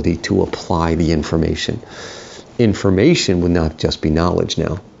ability to apply the information. Information would not just be knowledge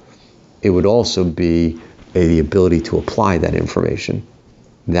now. It would also be the ability to apply that information.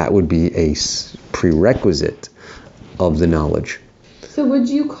 That would be a prerequisite of the knowledge. So would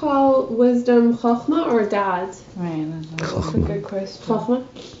you call wisdom chokhmah or dad? right. That's a good question. Chokhmah?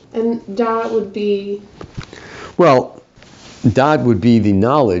 And dad would be? Well, dad would be the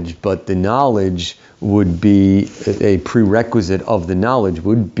knowledge, but the knowledge would be a prerequisite of the knowledge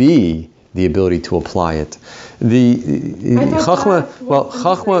would be the ability to apply it. The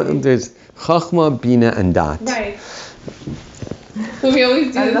chokhmah, there's chokhmah, bina, and dat. Right. We always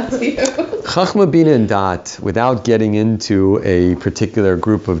do that too. Chachma, Bina, and Dat, without getting into a particular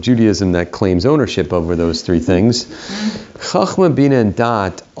group of Judaism that claims ownership over those three things, Chachma, Bina, and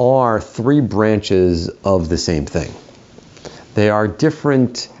Dat are three branches of the same thing. They are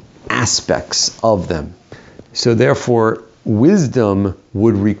different aspects of them. So therefore, wisdom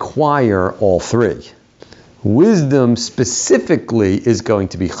would require all three. Wisdom specifically is going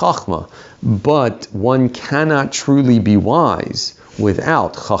to be Chachma, but one cannot truly be wise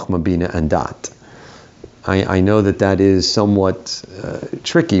without Chachma, Bina, and Dat. I know that is somewhat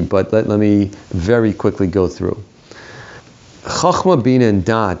tricky, but let me very quickly go through. Chachma, Bina, and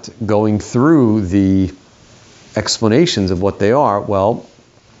Dat, going through the explanations of what they are, well,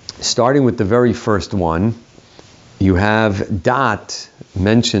 starting with the very first one, you have Dat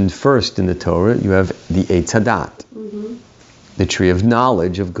mentioned first in the Torah. You have the Eitz HaDat, the tree of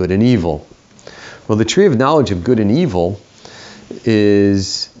knowledge of good and evil. Well, the tree of knowledge of good and evil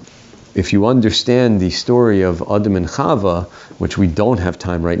is, if you understand the story of Adam and Chava, which we don't have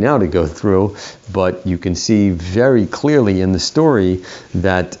time right now to go through, but you can see very clearly in the story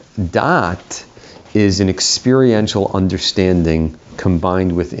that Dat is an experiential understanding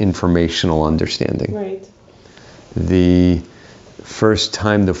combined with informational understanding. Right. The first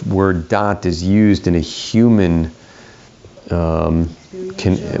time the word Dat is used in a human, in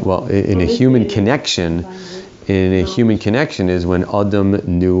a human connection, is when Adam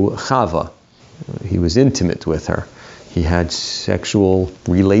knew Chava. He was intimate with her. He had sexual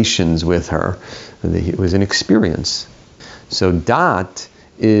relations with her. It was an experience. So Dat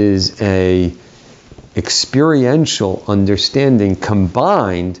is a experiential understanding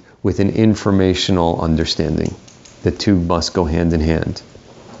combined with an informational understanding. The two must go hand in hand.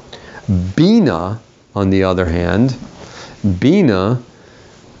 Bina, on the other hand, Bina,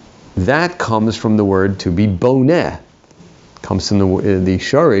 that comes from the word to be boneh. Comes from the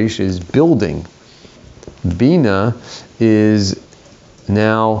shorish is building. Bina is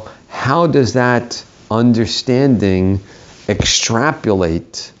now, how does that understanding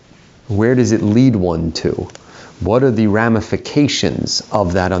extrapolate? Where does it lead one to? What are the ramifications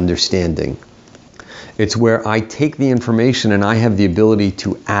of that understanding? It's where I take the information and I have the ability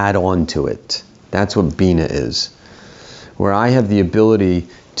to add on to it. That's what Bina is. Where I have the ability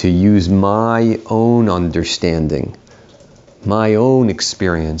to use my own understanding, my own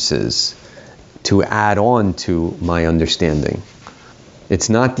experiences, to add on to my understanding. It's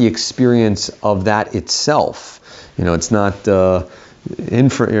not the experience of that itself. It's not,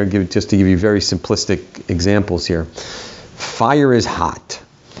 just to give you very simplistic examples here. Fire is hot.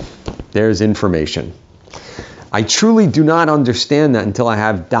 There's information. I truly do not understand that until I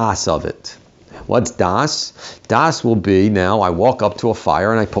have das of it. What's das? Das will be, now I walk up to a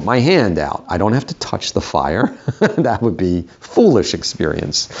fire and I put my hand out. I don't have to touch the fire. That would be foolish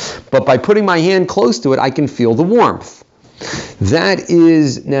experience. But by putting my hand close to it, I can feel the warmth. That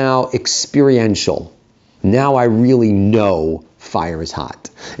is now experiential. Now I really know fire is hot.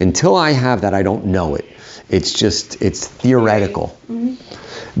 Until I have that, I don't know it. It's theoretical.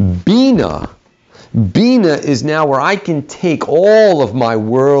 Bina is now where I can take all of my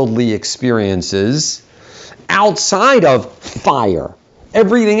worldly experiences outside of fire,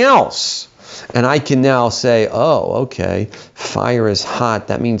 everything else. And I can now say, oh, okay, fire is hot.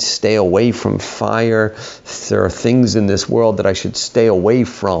 That means stay away from fire. There are things in this world that I should stay away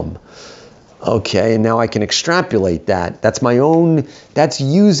from. Okay, and now I can extrapolate that. That's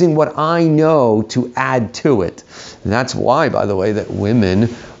using what I know to add to it. And that's why, by the way, that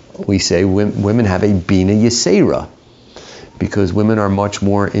we say women have a Bina Yisera, because women are much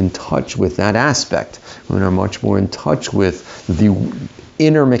more in touch with that aspect. Women are much more in touch with the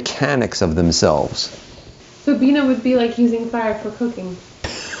inner mechanics of themselves. So Bina would be like using fire for cooking.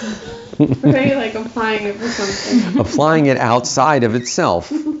 Right? Like applying it for something. Applying it outside of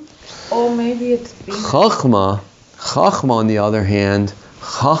itself. Or maybe it's Bina. Chachma, on the other hand,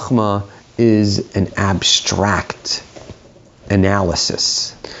 Chachma is an abstract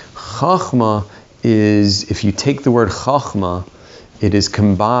analysis. Chachma is, if you take the word Chachma, it is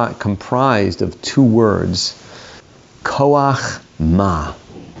comprised of two words. Koach ma.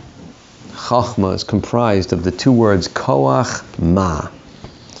 Chachma is comprised of the two words Koach ma.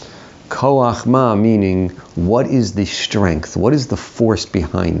 Koach ma meaning, what is the strength? What is the force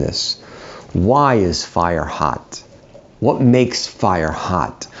behind this? Why is fire hot? What makes fire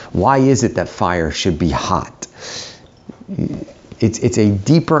hot? Why is it that fire should be hot? It's a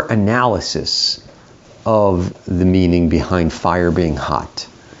deeper analysis of the meaning behind fire being hot.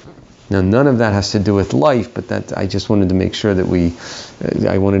 Now, none of that has to do with life, but that I just wanted to make sure that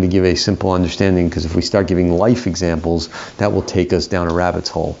I wanted to give a simple understanding, because if we start giving life examples, that will take us down a rabbit's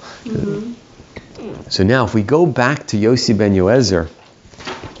hole. Mm-hmm. So now, if we go back to Yossi ben Yoezer,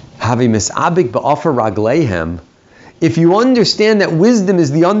 Havi misabik ba'afer ragleihem, if you understand that wisdom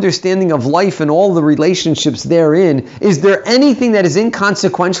is the understanding of life and all the relationships therein, is there anything that is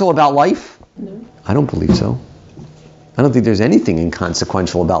inconsequential about life? No. I don't believe so. I don't think there's anything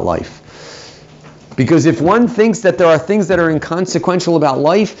inconsequential about life. Because if one thinks that there are things that are inconsequential about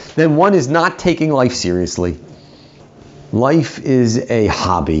life, then one is not taking life seriously. Life is a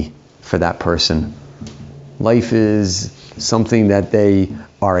hobby for that person. Life is something that they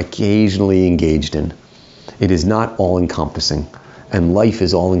are occasionally engaged in. It is not all-encompassing. And life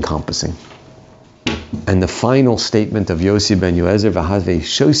is all-encompassing. And the final statement of Yossi ben Yoezer, V'havei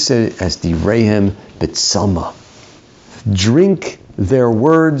shoseh es divreihem b'tzama. Drink their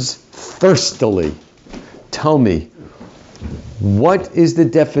words thirstily. Tell me, what is the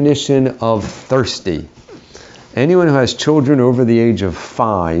definition of thirsty? Anyone who has children over the age of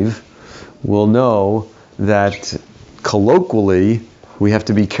 5 will know that colloquially we have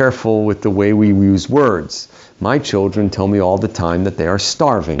to be careful with the way we use words. My children tell me all the time that they are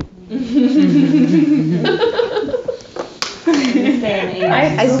starving. I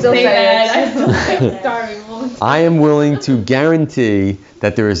still say that. I still say starving all the time. I am willing to guarantee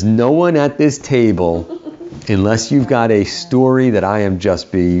that there is no one at this table, unless you've got a story that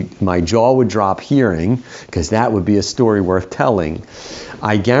my jaw would drop hearing, because that would be a story worth telling.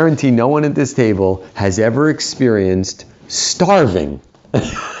 I guarantee no one at this table has ever experienced starving.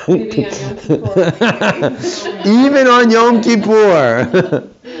 Maybe on Yom Kippur. Even on Yom Kippur.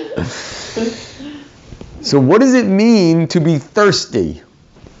 So what does it mean to be thirsty?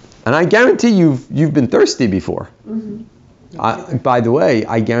 And I guarantee you've been thirsty before. Mm-hmm. By the way,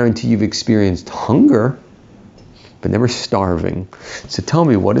 I guarantee you've experienced hunger, but never starving. So tell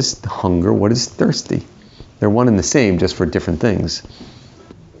me, what is hunger? What is thirsty? They're one and the same, just for different things.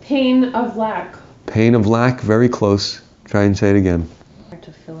 Pain of lack. Pain of lack, very close. Try and say it again.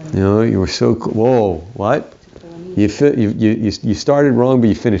 No, you were so whoa, what? You started wrong, but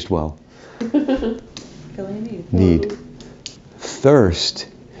you finished well. Need. Thirst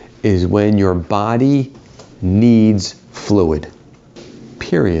is when your body needs fluid.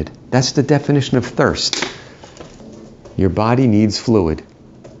 Period. That's the definition of thirst. Your body needs fluid.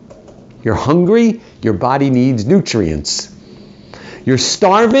 You're hungry, your body needs nutrients. You're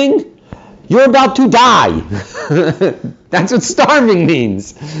starving, you're about to die. That's what starving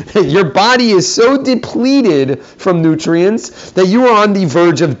means. Your body is so depleted from nutrients that you are on the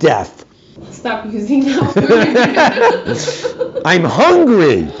verge of death. Stop using that word. I'm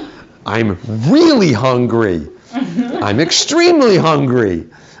hungry. I'm really hungry. I'm extremely hungry.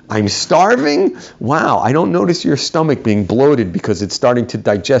 I'm starving. Wow, I don't notice your stomach being bloated because it's starting to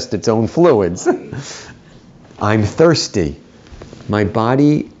digest its own fluids. I'm thirsty. My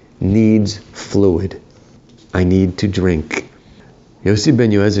body needs fluid. I need to drink. Yossi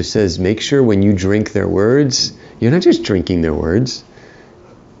ben Yoezer says, make sure when you drink their words, you're not just drinking their words.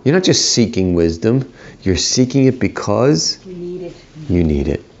 You're not just seeking wisdom. You're seeking it because you need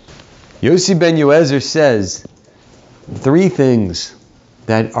it. Yossi ben Yoezer says 3 things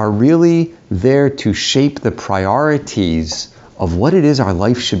that are really there to shape the priorities of what it is our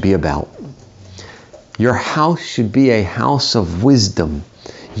life should be about. Your house should be a house of wisdom.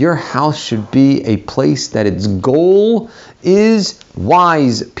 Your house should be a place that its goal is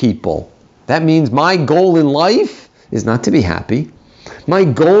wise people. That means my goal in life is not to be happy. My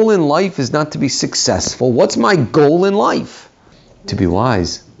goal in life is not to be successful. What's my goal in life? To be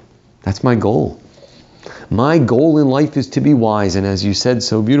wise. That's my goal. My goal in life is to be wise, and as you said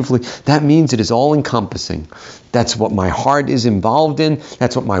so beautifully, that means it is all-encompassing. That's what my heart is involved in.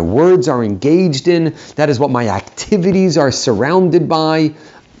 That's what my words are engaged in. That is what my activities are surrounded by.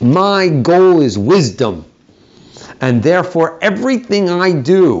 My goal is wisdom. And therefore, everything I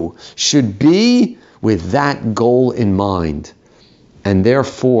do should be with that goal in mind. And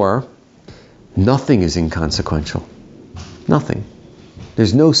therefore, nothing is inconsequential. Nothing.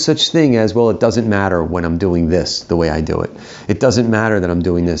 There's no such thing as, well, it doesn't matter when I'm doing this, the way I do it. It doesn't matter that I'm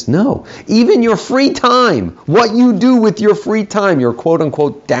doing this. No. Even your free time, what you do with your free time, your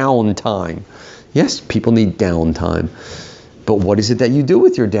quote-unquote downtime. Yes, people need downtime. But what is it that you do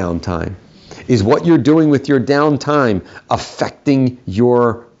with your downtime? Is what you're doing with your downtime affecting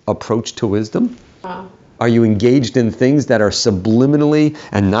your approach to wisdom? Wow. Are you engaged in things that are subliminally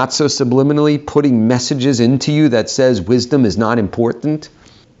and not so subliminally putting messages into you that says wisdom is not important?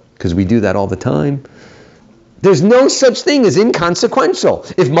 Because we do that all the time. There's no such thing as inconsequential.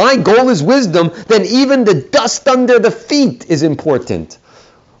 If my goal is wisdom, then even the dust under the feet is important.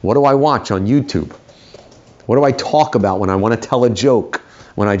 What do I watch on YouTube? What do I talk about when I want to tell a joke?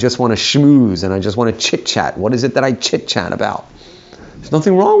 When I just want to schmooze and I just want to chit-chat? What is it that I chit-chat about? There's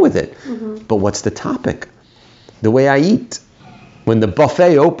nothing wrong with it. Mm-hmm. But what's the topic? The way I eat. When the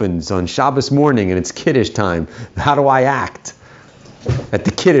buffet opens on Shabbos morning and it's Kiddush time, how do I act? At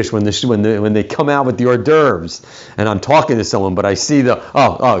the Kiddush, when they come out with the hors d'oeuvres, and I'm talking to someone, but I see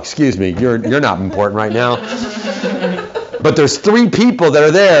excuse me, you're not important right now. But there's 3 people that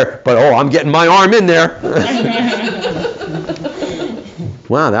are there, but I'm getting my arm in there.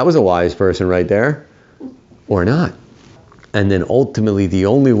 Wow, that was a wise person right there. Or not. And then ultimately, the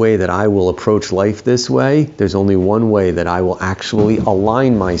only way that I will approach life this way, there's only one way that I will actually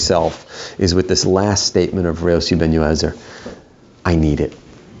align myself, is with this last statement of Rabbi Yossi ben Yoezer. I need it.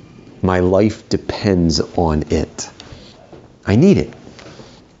 My life depends on it. I need it.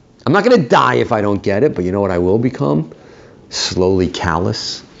 I'm not going to die if I don't get it, but you know what I will become? Slowly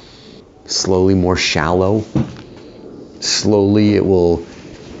callous, slowly more shallow, slowly it will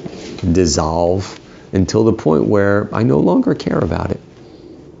dissolve until the point where I no longer care about it.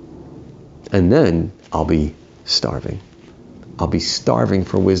 And then I'll be starving. I'll be starving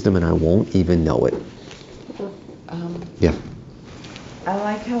for wisdom and I won't even know it. Yeah. I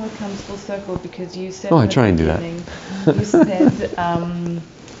like how it comes full circle because you said. Oh, I try and do that. You said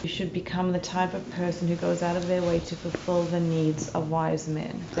you should become the type of person who goes out of their way to fulfill the needs of wise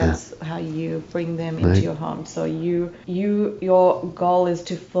men. That's how you bring them into your home. So your goal is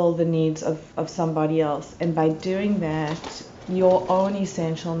to fill the needs of somebody else, and by doing that, your own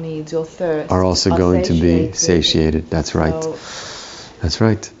essential needs, your thirst, are also going to be satiated. That's right. That's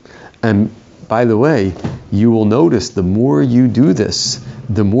right. And by the way, you will notice the more you do this,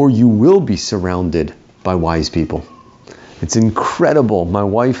 the more you will be surrounded by wise people. It's incredible. My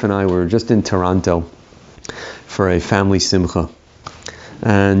wife and I were just in Toronto for a family simcha.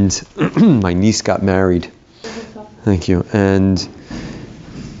 And my niece got married. Thank you. And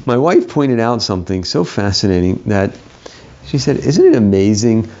my wife pointed out something so fascinating that she said, isn't it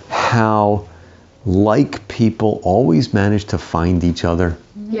amazing how like people always manage to find each other?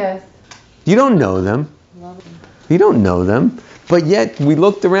 Yes. You don't know them. You don't know them. But yet we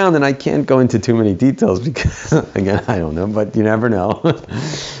looked around, and I can't go into too many details because, again, I don't know, but you never know.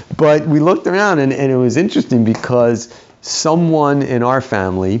 But we looked around, and it was interesting because someone in our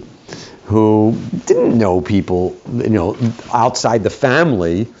family who didn't know people, outside the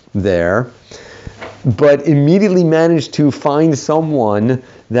family there, but immediately managed to find someone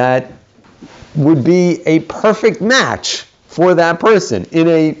that would be a perfect match for that person in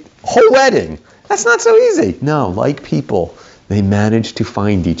a whole wedding. That's not so easy. No, like people, they manage to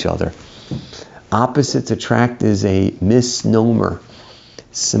find each other. Opposites attract is a misnomer.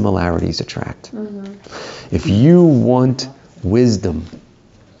 Similarities attract. Mm-hmm. If you want wisdom,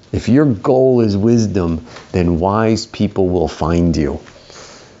 if your goal is wisdom, then wise people will find you.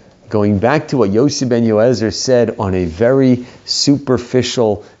 Going back to what Yossi ben Yoezer said on a very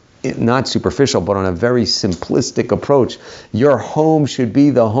superficial, not superficial, but on a very simplistic approach, your home should be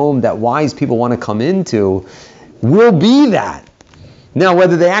the home that wise people want to come into, will be that. Now,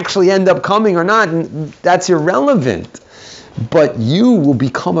 whether they actually end up coming or not, that's irrelevant. But you will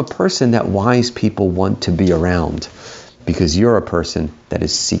become a person that wise people want to be around because you're a person that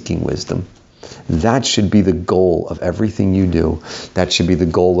is seeking wisdom. That should be the goal of everything you do. That should be the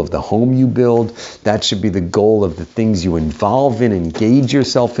goal of the home you build. That should be the goal of the things you involve in, engage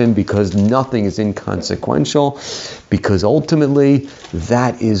yourself in, because nothing is inconsequential. Because ultimately,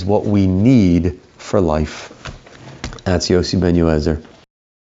 that is what we need for life. That's Yossi ben Yoezer.